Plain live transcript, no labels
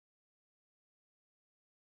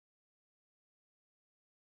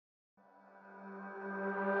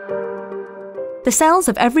The cells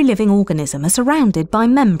of every living organism are surrounded by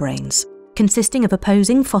membranes, consisting of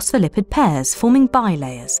opposing phospholipid pairs forming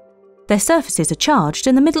bilayers. Their surfaces are charged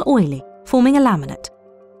and the middle oily, forming a laminate.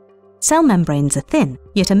 Cell membranes are thin,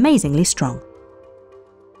 yet amazingly strong.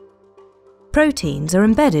 Proteins are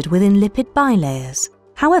embedded within lipid bilayers.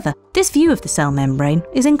 However, this view of the cell membrane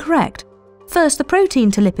is incorrect. First, the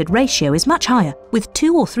protein-to-lipid ratio is much higher, with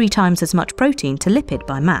 2 or 3 times as much protein to lipid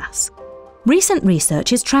by mass. Recent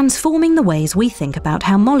research is transforming the ways we think about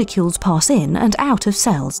how molecules pass in and out of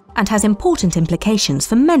cells, and has important implications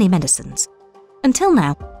for many medicines. Until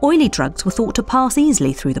now, oily drugs were thought to pass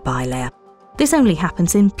easily through the bilayer. This only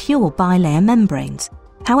happens in pure bilayer membranes.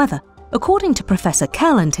 However, according to Professor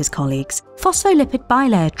Kell and his colleagues, phospholipid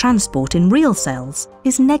bilayer transport in real cells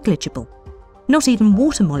is negligible. Not even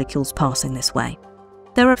water molecules pass in this way.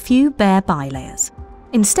 There are few bare bilayers.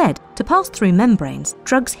 Instead, to pass through membranes,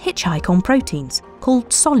 drugs hitchhike on proteins, called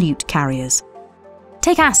solute carriers.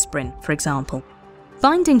 Take aspirin, for example.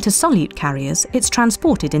 Binding to solute carriers, it's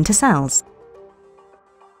transported into cells.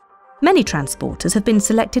 Many transporters have been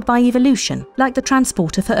selected by evolution, like the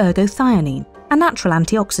transporter for ergothioneine, a natural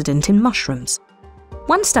antioxidant in mushrooms.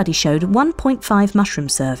 One study showed 1.5 mushroom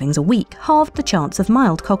servings a week halved the chance of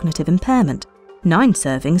mild cognitive impairment. 9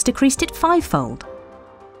 servings decreased it 5-fold.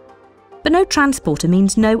 But no transporter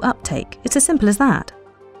means no uptake, it's as simple as that.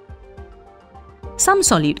 Some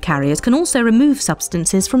solute carriers can also remove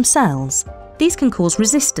substances from cells. These can cause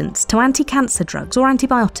resistance to anti-cancer drugs or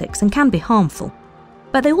antibiotics and can be harmful.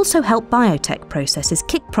 But they also help biotech processes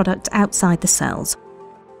kick products outside the cells.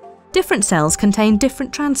 Different cells contain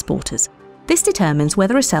different transporters. This determines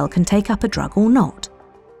whether a cell can take up a drug or not.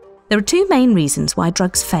 There are 2 main reasons why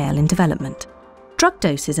drugs fail in development. Drug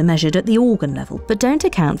doses are measured at the organ level, but don't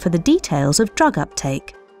account for the details of drug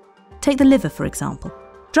uptake. Take the liver, for example.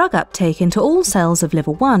 Drug uptake into all cells of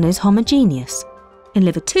liver 1 is homogeneous. In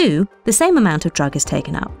liver 2, the same amount of drug is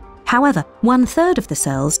taken up. However, 1/3 of the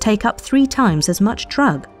cells take up 3 times as much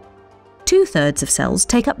drug. 2/3 of cells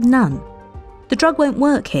take up none. The drug won't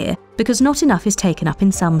work here because not enough is taken up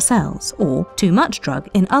in some cells, or too much drug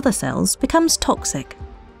in other cells becomes toxic.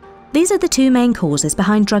 These are the 2 main causes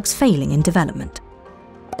behind drugs failing in development.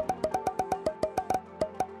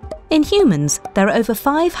 In humans, there are over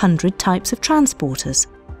 500 types of transporters.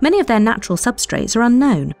 Many of their natural substrates are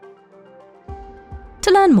unknown.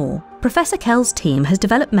 To learn more, Professor Kell's team has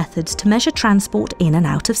developed methods to measure transport in and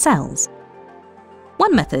out of cells.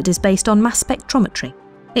 One method is based on mass spectrometry.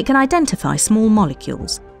 It can identify small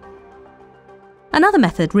molecules. Another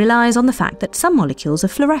method relies on the fact that some molecules are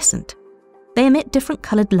fluorescent. They emit different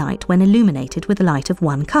coloured light when illuminated with light of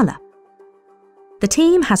one colour. The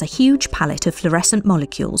team has a huge palette of fluorescent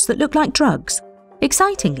molecules that look like drugs.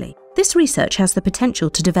 Excitingly, this research has the potential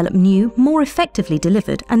to develop new, more effectively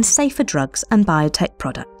delivered and safer drugs and biotech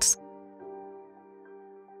products.